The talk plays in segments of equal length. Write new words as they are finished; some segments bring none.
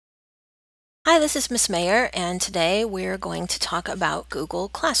Hi, this is Miss Mayer, and today we're going to talk about Google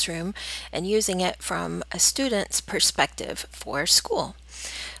Classroom and using it from a student's perspective for school.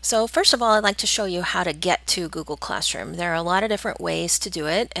 So first of all, I'd like to show you how to get to Google Classroom. There are a lot of different ways to do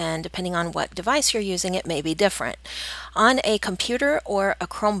it, and depending on what device you're using, it may be different. On a computer or a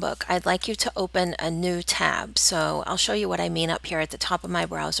Chromebook, I'd like you to open a new tab. So I'll show you what I mean up here at the top of my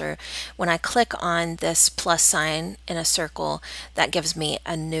browser. When I click on this plus sign in a circle, that gives me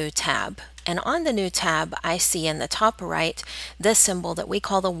a new tab. And on the new tab, I see in the top right this symbol that we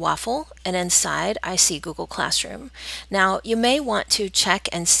call the waffle, and inside I see Google Classroom. Now, you may want to check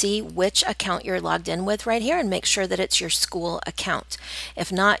and see which account you're logged in with right here and make sure that it's your school account.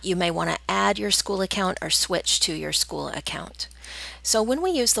 If not, you may want to add your school account or switch to your school account. So when we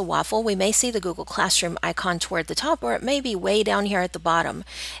use the waffle, we may see the Google Classroom icon toward the top, or it may be way down here at the bottom.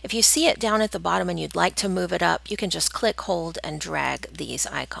 If you see it down at the bottom and you'd like to move it up, you can just click, hold, and drag these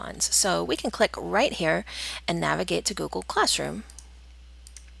icons. So we can click right here and navigate to Google Classroom.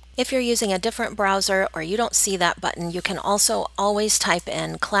 If you're using a different browser or you don't see that button, you can also always type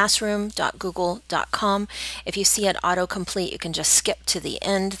in classroom.google.com. If you see it autocomplete, you can just skip to the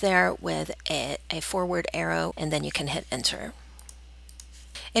end there with a forward arrow, and then you can hit enter.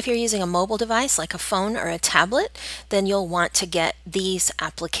 If you're using a mobile device like a phone or a tablet, then you'll want to get these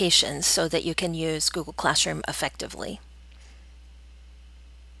applications so that you can use Google Classroom effectively.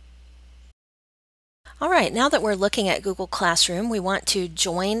 All right, now that we're looking at Google Classroom, we want to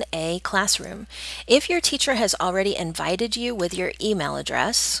join a classroom. If your teacher has already invited you with your email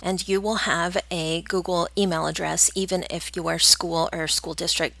address, and you will have a Google email address even if your school or school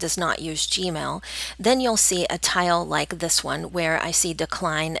district does not use Gmail, then you'll see a tile like this one where I see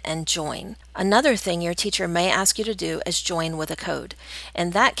decline and join. Another thing your teacher may ask you to do is join with a code.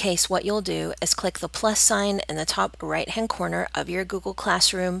 In that case, what you'll do is click the plus sign in the top right-hand corner of your Google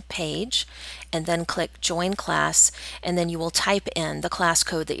Classroom page, and then click Join Class, and then you will type in the class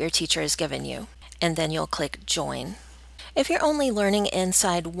code that your teacher has given you, and then you'll click Join. If you're only learning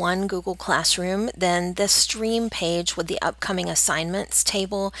inside one Google Classroom, then this stream page with the upcoming assignments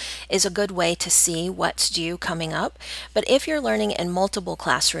table is a good way to see what's due coming up. But if you're learning in multiple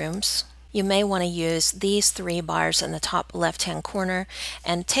classrooms, you may want to use these three bars in the top left-hand corner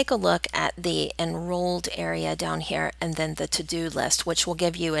and take a look at the enrolled area down here and then the to-do list, which will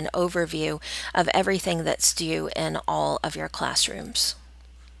give you an overview of everything that's due in all of your classrooms.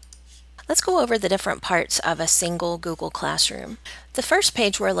 Let's go over the different parts of a single Google Classroom. The first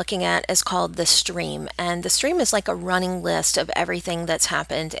page we're looking at is called the stream, and the stream is like a running list of everything that's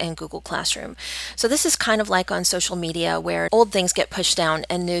happened in Google Classroom. So this is kind of like on social media where old things get pushed down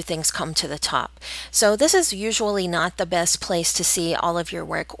and new things come to the top. So this is usually not the best place to see all of your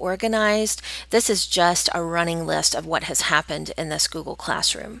work organized. This is just a running list of what has happened in this Google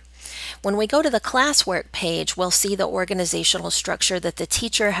Classroom. When we go to the Classwork page, we'll see the organizational structure that the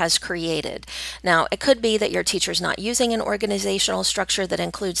teacher has created. Now, it could be that your teacher's not using an organizational structure that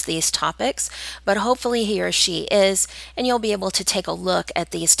includes these topics, but hopefully he or she is, and you'll be able to take a look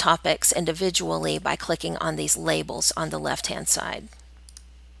at these topics individually by clicking on these labels on the left-hand side.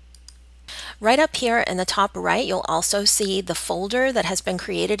 Right up here in the top right, you'll also see the folder that has been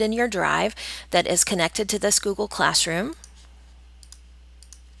created in your drive that is connected to this Google Classroom.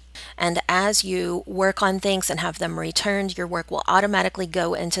 And as you work on things and have them returned, your work will automatically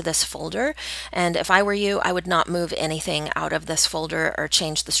go into this folder. And if I were you, I would not move anything out of this folder or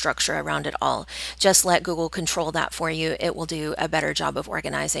change the structure around it all. Just let Google control that for you. It will do a better job of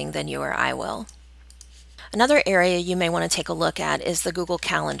organizing than you or I will. Another area you may want to take a look at is the Google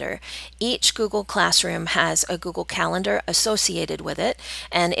Calendar. Each Google Classroom has a Google Calendar associated with it,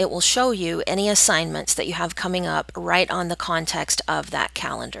 and it will show you any assignments that you have coming up right on the context of that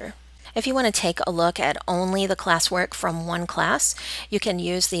calendar. If you want to take a look at only the classwork from one class, you can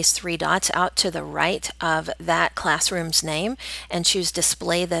use these three dots out to the right of that classroom's name and choose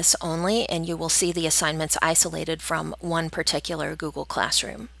Display This Only, and you will see the assignments isolated from one particular Google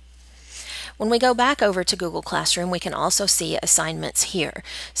Classroom. When we go back over to Google Classroom, we can also see assignments here.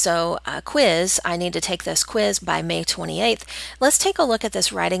 So a quiz, I need to take this quiz by May 28th. Let's take a look at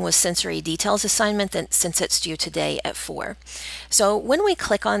this Writing with Sensory Details assignment since it's due today at 4. So when we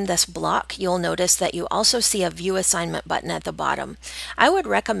click on this block, you'll notice that you also see a View Assignment button at the bottom. I would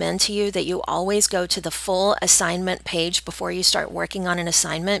recommend to you that you always go to the full assignment page before you start working on an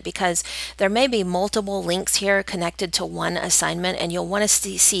assignment, because there may be multiple links here connected to one assignment and you'll want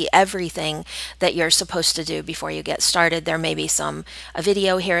to see everything that you're supposed to do before you get started. There may be a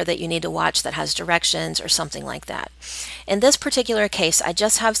video here that you need to watch that has directions or something like that. In this particular case, I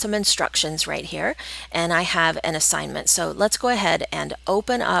just have some instructions right here, and I have an assignment. So let's go ahead and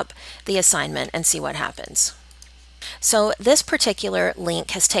open up the assignment and see what happens. So this particular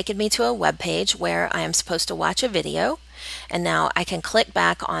link has taken me to a web page where I am supposed to watch a video, and now I can click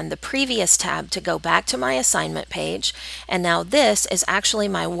back on the previous tab to go back to my assignment page, and now this is actually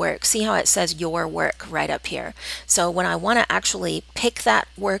my work. See how it says your work right up here? So when I want to actually pick that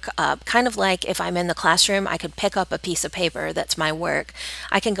work up, kind of like if I'm in the classroom, I could pick up a piece of paper that's my work.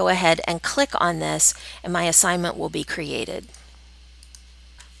 I can go ahead and click on this and my assignment will be created.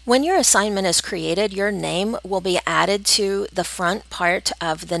 When your assignment is created, your name will be added to the front part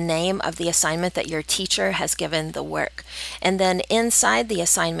of the name of the assignment that your teacher has given the work. And then inside the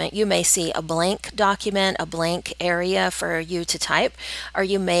assignment, you may see a blank document, a blank area for you to type, or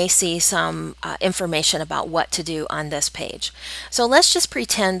you may see some information about what to do on this page. So let's just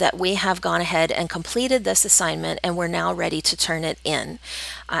pretend that we have gone ahead and completed this assignment and we're now ready to turn it in.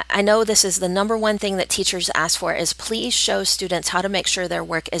 I know this is the number one thing that teachers ask for, is please show students how to make sure their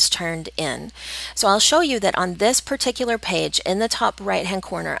work is turned in. So I'll show you that on this particular page in the top right hand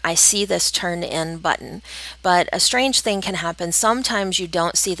corner I see this turn in button, but a strange thing can happen. Sometimes you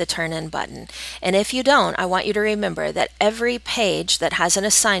don't see the turn in button, and if you don't, I want you to remember that every page that has an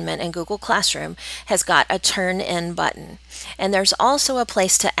assignment in Google Classroom has got a turn in button. And there's also a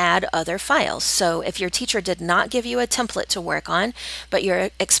place to add other files. So if your teacher did not give you a template to work on, but you're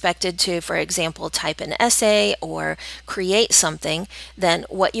expected to, for example, type an essay or create something, then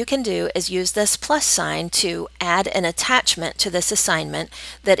what you can do is use this plus sign to add an attachment to this assignment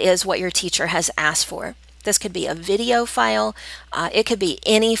that is what your teacher has asked for. This could be a video file, it could be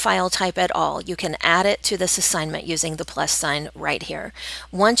any file type at all. You can add it to this assignment using the plus sign right here.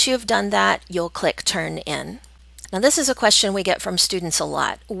 Once you've done that, you'll click Turn In. Now this is a question we get from students a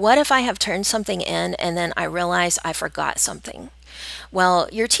lot. What if I have turned something in and then I realize I forgot something? Well,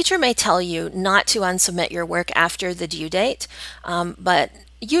 your teacher may tell you not to unsubmit your work after the due date, but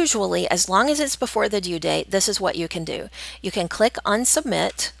usually as long as it's before the due date, this is what you can do. You can click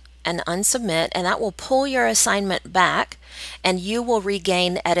Unsubmit and Unsubmit, and that will pull your assignment back and you will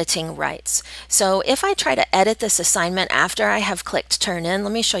regain editing rights. So if I try to edit this assignment after I have clicked Turn In,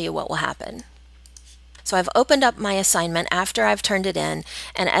 let me show you what will happen. So I've opened up my assignment after I've turned it in,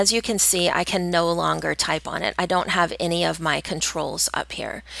 and as you can see, I can no longer type on it. I don't have any of my controls up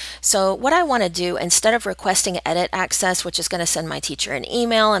here. So what I want to do, instead of requesting edit access, which is going to send my teacher an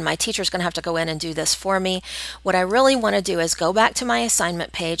email, and my teacher is going to have to go in and do this for me, what I really want to do is go back to my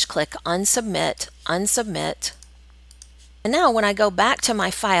assignment page, click Unsubmit, Unsubmit, and now when I go back to my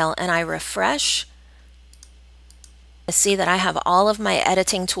file and I refresh, see that I have all of my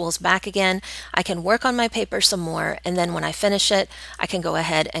editing tools back again. I can work on my paper some more, and then when I finish it, I can go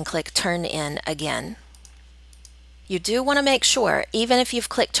ahead and click Turn In again. You do want to make sure, even if you've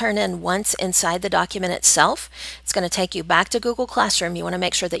clicked Turn In once inside the document itself, it's going to take you back to Google Classroom. You want to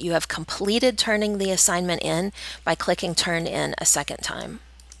make sure that you have completed turning the assignment in by clicking Turn In a second time.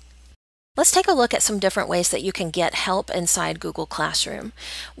 Let's take a look at some different ways that you can get help inside Google Classroom.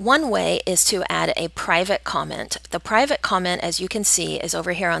 One way is to add a private comment. The private comment, as you can see, is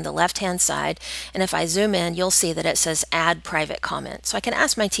over here on the left-hand side, and if I zoom in, you'll see that it says Add Private Comment. So I can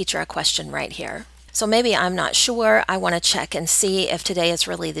ask my teacher a question right here. So maybe I'm not sure, I want to check and see if today is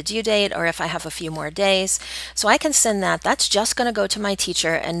really the due date or if I have a few more days. So I can send that. That's just going to go to my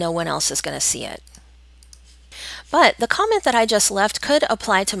teacher and no one else is going to see it. But the comment that I just left could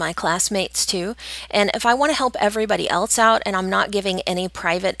apply to my classmates too, and if I want to help everybody else out and I'm not giving any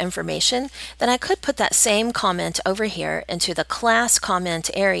private information, then I could put that same comment over here into the class comment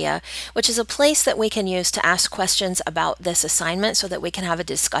area, which is a place that we can use to ask questions about this assignment so that we can have a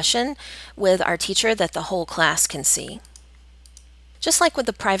discussion with our teacher that the whole class can see. Just like with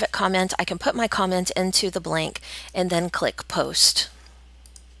the private comment, I can put my comment into the blank and then click Post.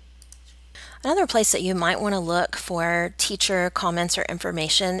 Another place that you might want to look for teacher comments or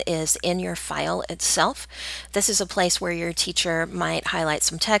information is in your file itself. This is a place where your teacher might highlight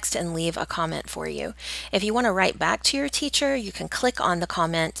some text and leave a comment for you. If you want to write back to your teacher, you can click on the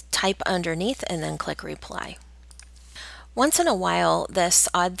comment, type underneath, and then click Reply. Once in a while, this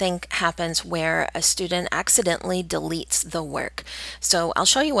odd thing happens where a student accidentally deletes the work. So I'll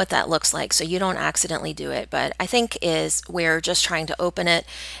show you what that looks like so you don't accidentally do it, but I think is we're just trying to open it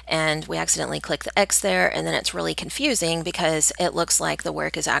and we accidentally click the X there, and then it's really confusing because it looks like the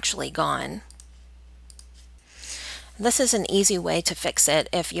work is actually gone. This is an easy way to fix it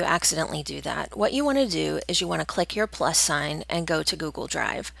if you accidentally do that. What you want to do is you want to click your plus sign and go to Google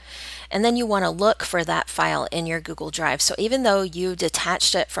Drive. And then you want to look for that file in your Google Drive. So even though you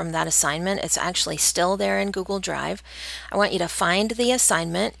detached it from that assignment, it's actually still there in Google Drive. I want you to find the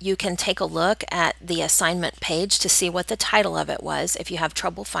assignment. You can take a look at the assignment page to see what the title of it was if you have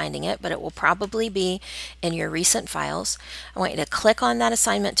trouble finding it, but it will probably be in your recent files. I want you to click on that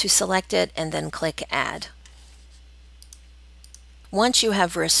assignment to select it and then click Add. Once you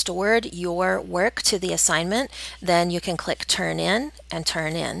have restored your work to the assignment, then you can click Turn In and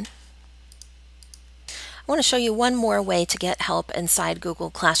Turn In. I want to show you one more way to get help inside Google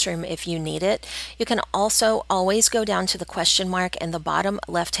Classroom if you need it. You can also always go down to the question mark in the bottom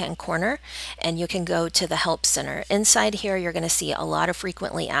left-hand corner, and you can go to the Help Center. Inside here, you're going to see a lot of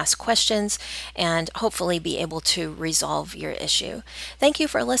frequently asked questions and hopefully be able to resolve your issue. Thank you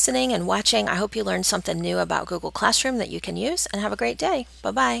for listening and watching. I hope you learned something new about Google Classroom that you can use, and have a great day.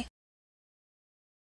 Bye-bye.